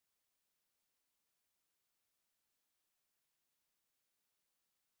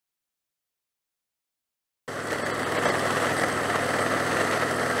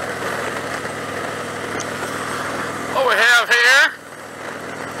have here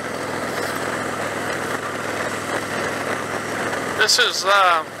this is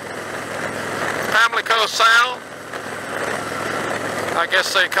Pamlico Sound. I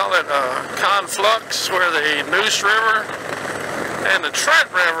guess they call it conflux, where the Neuse River and the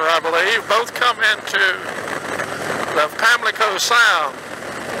Trent River, I believe, both come into the Pamlico Sound.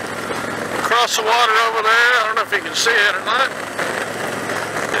 Across the water over there, I don't know if you can see it or not,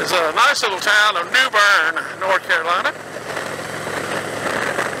 is a nice little town of New Bern, North Carolina.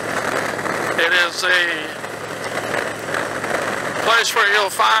 It is the place where you'll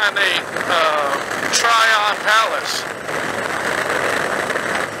find the Tryon Palace,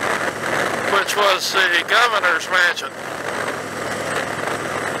 which was the governor's mansion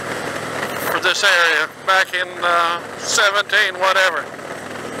for this area back in 17 whatever.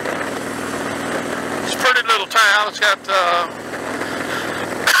 It's a pretty little town. It's got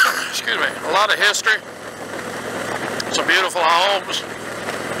excuse me, a lot of history, some beautiful homes,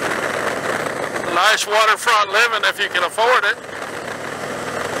 nice waterfront living if you can afford it.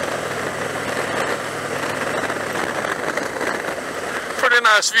 Pretty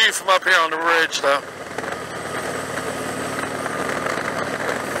nice view from up here on the ridge, though.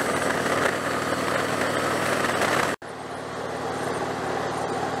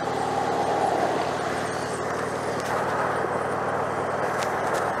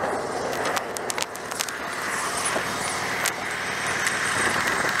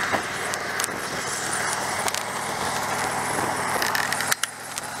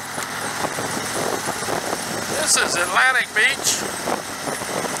 This is Atlantic Beach.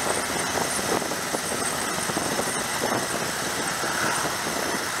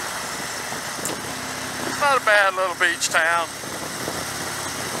 Not a bad little beach town.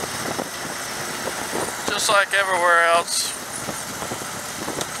 Just like everywhere else.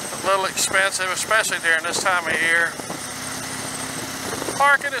 A little expensive, especially during this time of year.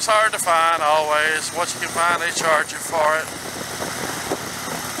 Parking is hard to find always. Once you can find, they charge you for it.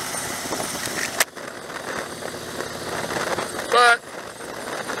 But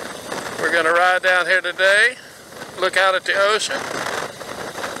we're going to ride down here today, look out at the ocean,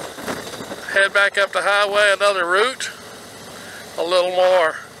 head back up the highway another route, a little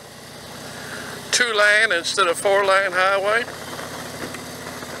more 2-lane instead of 4-lane highway,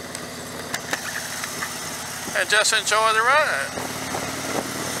 and just enjoy the ride.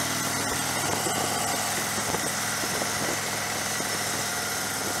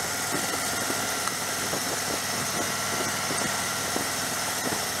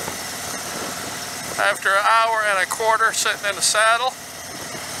 After an hour and a quarter sitting in the saddle,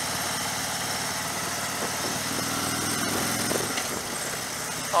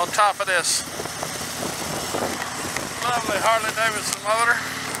 on top of this lovely Harley-Davidson motor,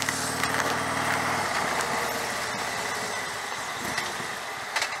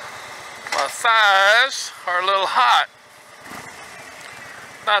 my thighs are a little hot.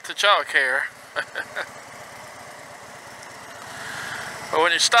 Not that y'all care. But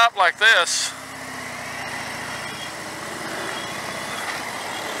when you stop like this,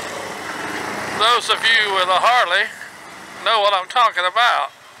 those of you with a Harley know what I'm talking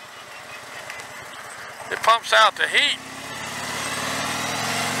about. It pumps out the heat.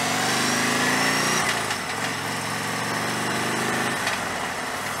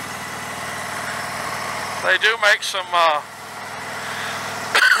 They do make some,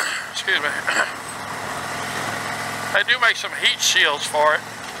 excuse me, they do make some heat shields for it.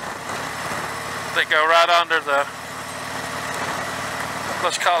 They go right under the,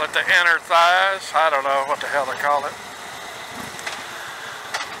 let's call it the inner thighs. I don't know what the hell they call it.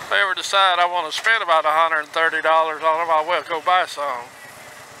 If I ever decide I want to spend about $130 on them, I will go buy some.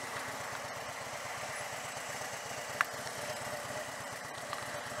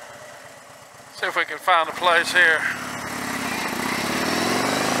 See if we can find a place here.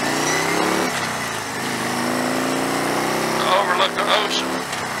 To overlook the ocean.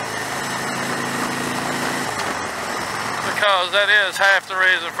 Because that is half the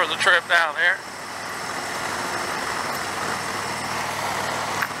reason for the trip down here.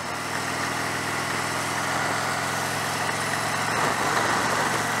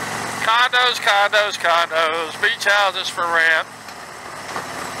 Condos, condos, condos, beach houses for rent.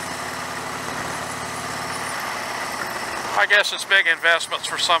 I guess it's big investments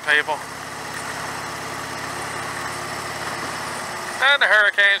for some people. And the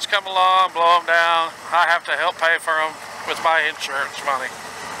hurricanes come along, blow them down. I have to help pay for them with my insurance money.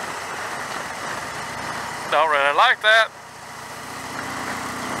 Don't really like that.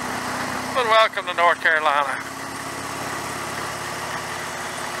 But welcome to North Carolina.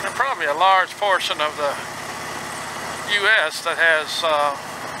 And probably a large portion of the U.S. that has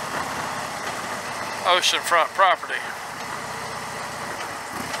oceanfront property.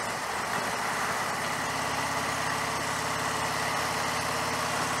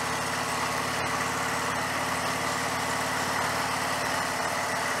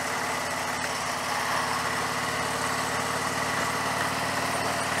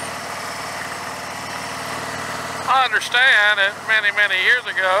 I understand that many years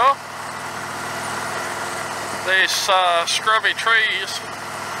ago, these scrubby trees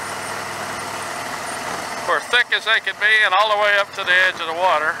were thick as they could be and all the way up to the edge of the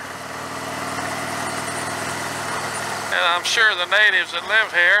water. And I'm sure the natives that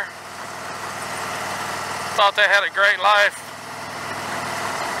lived here thought they had a great life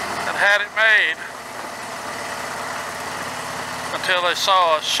and had it made until they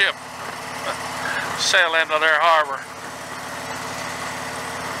saw a ship sail into their harbor.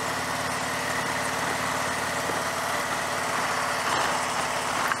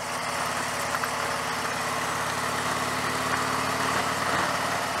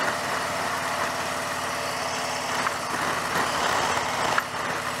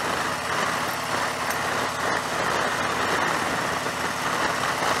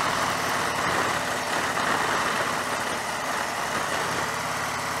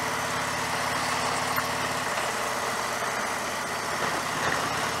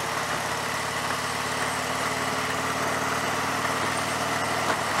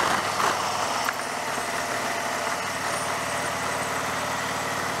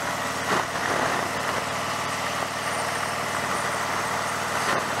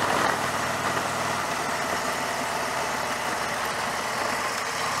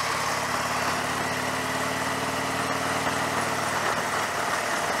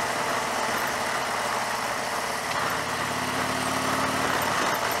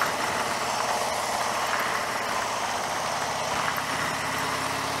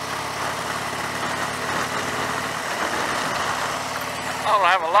 I don't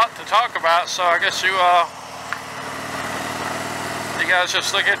have a lot to talk about, so I guess you guys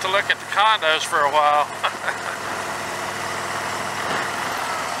just get to look at the condos for a while.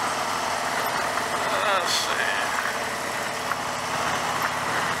 Let's see.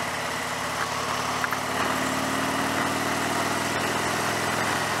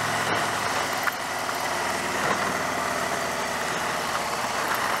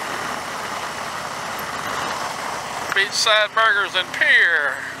 Beachside Burgers and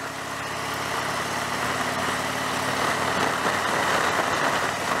Pier.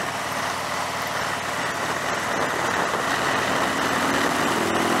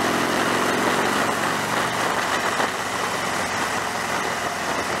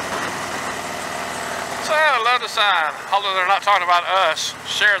 So I love the sign, although they're not talking about us.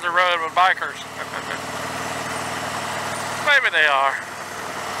 Share the road with bikers. Maybe they are.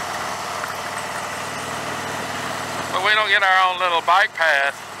 But we don't get our own little bike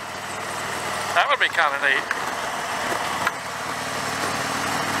path. That would be kind of neat.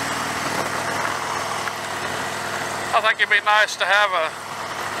 I think it'd be nice to have a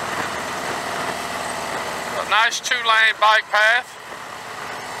nice 2-lane bike path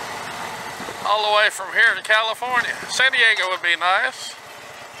all the way from here to California. San Diego would be nice,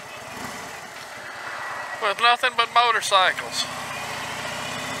 with nothing but motorcycles.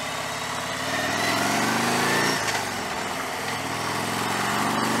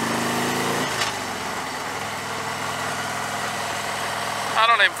 I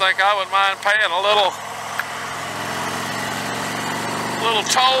don't even think I would mind paying a little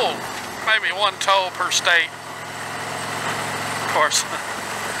toll, maybe 1 toll per state. Of course,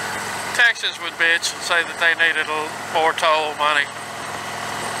 Texas would bitch and say that they needed a little more toll money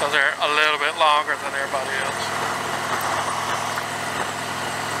because they're a little bit longer than everybody else.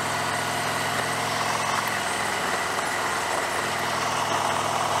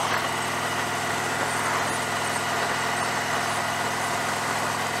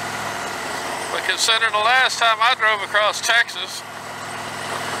 Considering the last time I drove across Texas,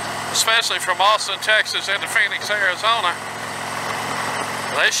 especially from Austin, Texas into Phoenix, Arizona,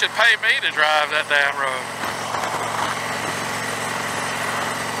 they should pay me to drive that damn road.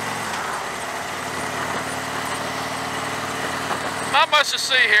 Not much to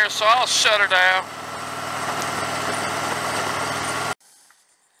see here, so I'll shut her down.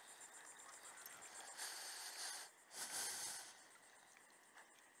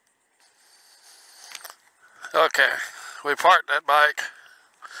 Okay, we parked that bike.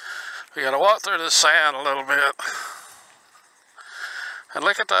 We gotta walk through the sand a little bit and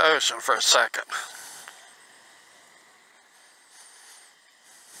look at the ocean for a second.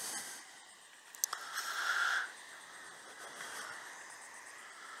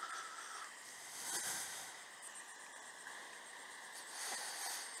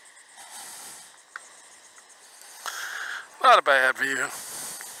 Not a bad view.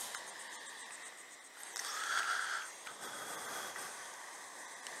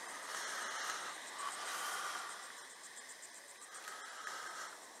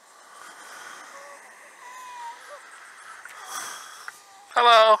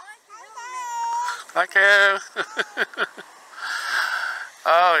 Hello. Thank you.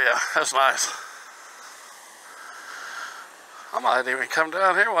 Oh yeah, that's nice. I might even come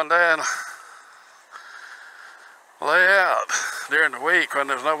down here one day and lay out during the week when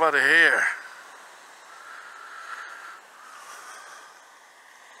there's nobody here.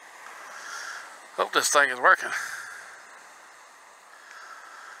 Hope this thing is working.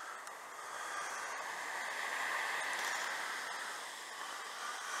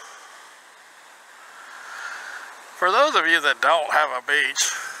 For those of you that don't have a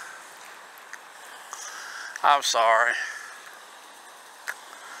beach, I'm sorry.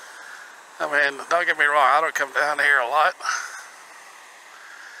 I mean, don't get me wrong, I don't come down here a lot,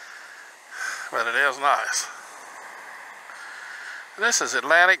 but it is nice. This is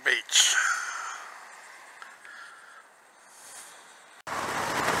Atlantic Beach.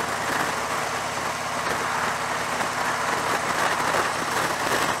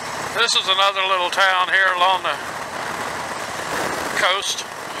 This is another little town here along the coast,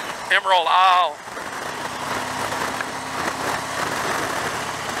 Emerald Isle.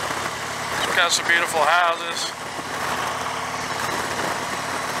 It's got some beautiful houses.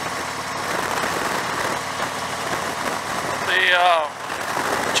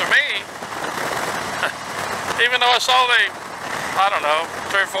 To me, even though it's only, I don't know,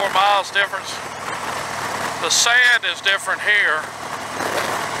 3 or 4 miles difference, the sand is different here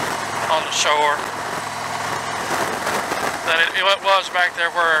on the shore than it was back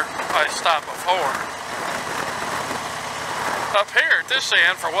there where I stopped before. Up here at this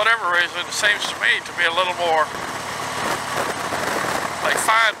end, for whatever reason, it seems to me to be a little more like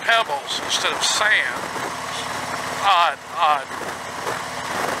fine pebbles instead of sand. Odd.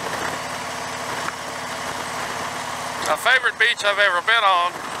 My favorite beach I've ever been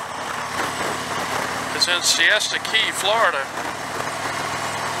on is in Siesta Key, Florida.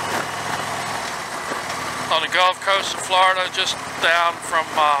 On the Gulf Coast of Florida, just down from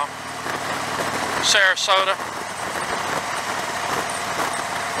Sarasota.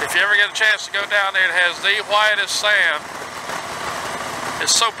 If you ever get a chance to go down there, it has the whitest sand.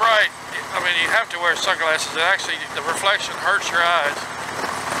 It's so bright, I mean, you have to wear sunglasses. It actually, the reflection hurts your eyes.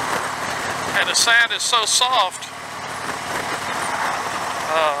 And the sand is so soft,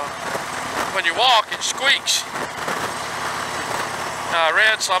 when you walk, it squeaks. I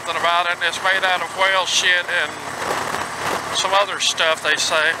read something about it, and it's made out of whale shit and some other stuff, they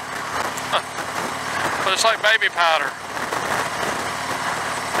say. But it's like baby powder.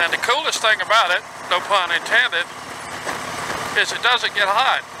 And the coolest thing about it, no pun intended, is it doesn't get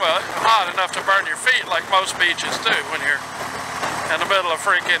hot. Well, hot enough to burn your feet like most beaches do when you're in the middle of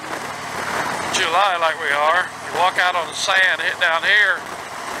freaking July like we are. You walk out on the sand, hit down here,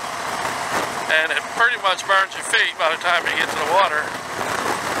 and it pretty much burns your feet by the time you get to the water.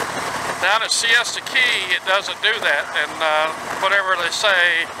 Down at Siesta Key, it doesn't do that, and whatever they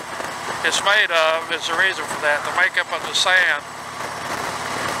say it's made of is the reason for that. The makeup of the sand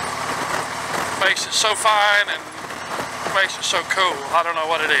makes it so fine and makes it so cool. I don't know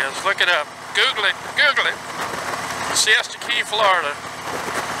what it is. Look it up. Google it. Google it. Siesta Key, Florida.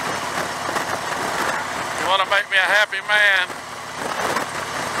 You want to make me a happy man?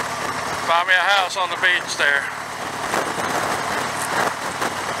 Buy me a house on the beach there.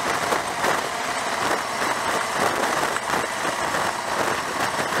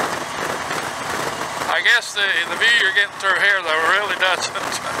 I guess the view you're getting through here though really doesn't.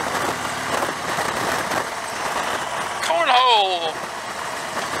 Cornhole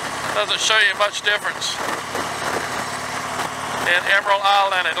doesn't show you much difference in Emerald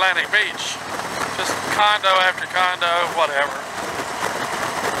Isle and Atlantic Beach. Just condo after condo, whatever.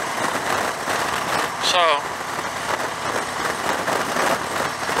 So,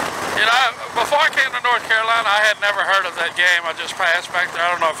 you know, before I came to North Carolina, I had never heard of that game I just passed back there.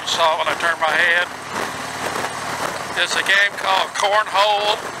 I don't know if you saw it when I turned my head. It's a game called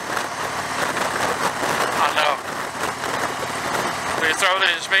Cornhole. I know. We throw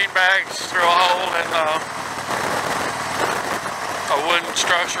these beanbags through a hole in a wooden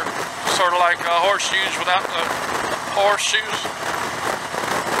structure, sort of like horseshoes without the horseshoes.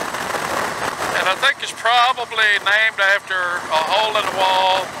 And I think it's probably named after a hole in the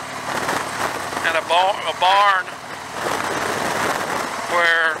wall and a barn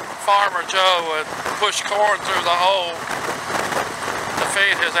where Farmer Joe would push corn through the hole to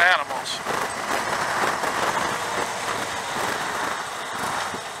feed his animals.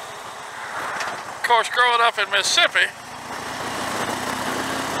 course, growing up in Mississippi,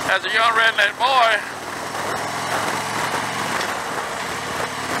 as a young redneck boy,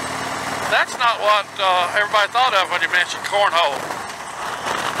 that's not what everybody thought of when you mentioned cornhole.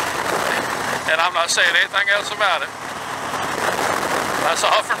 And I'm not saying anything else about it. That's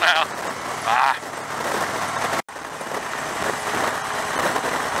all for now. Bye.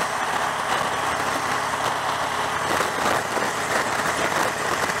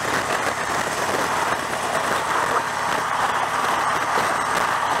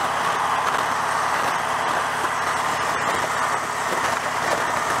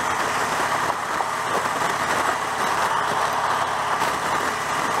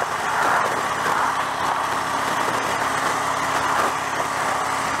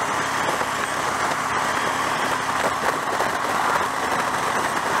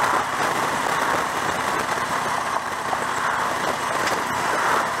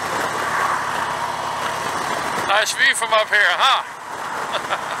 Nice view from up here, huh?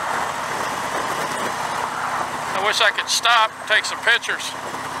 I wish I could stop and take some pictures.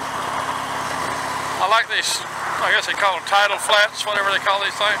 I like these, I guess they call them tidal flats, whatever they call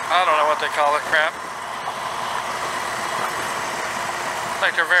these things. I don't know what they call it, crap. I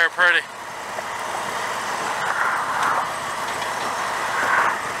think they're very pretty.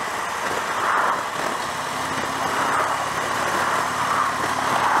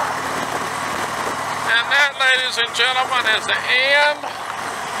 That, ladies and gentlemen, is the end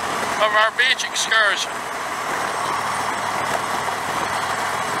of our beach excursion.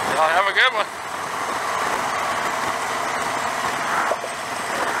 Y'all have a good one.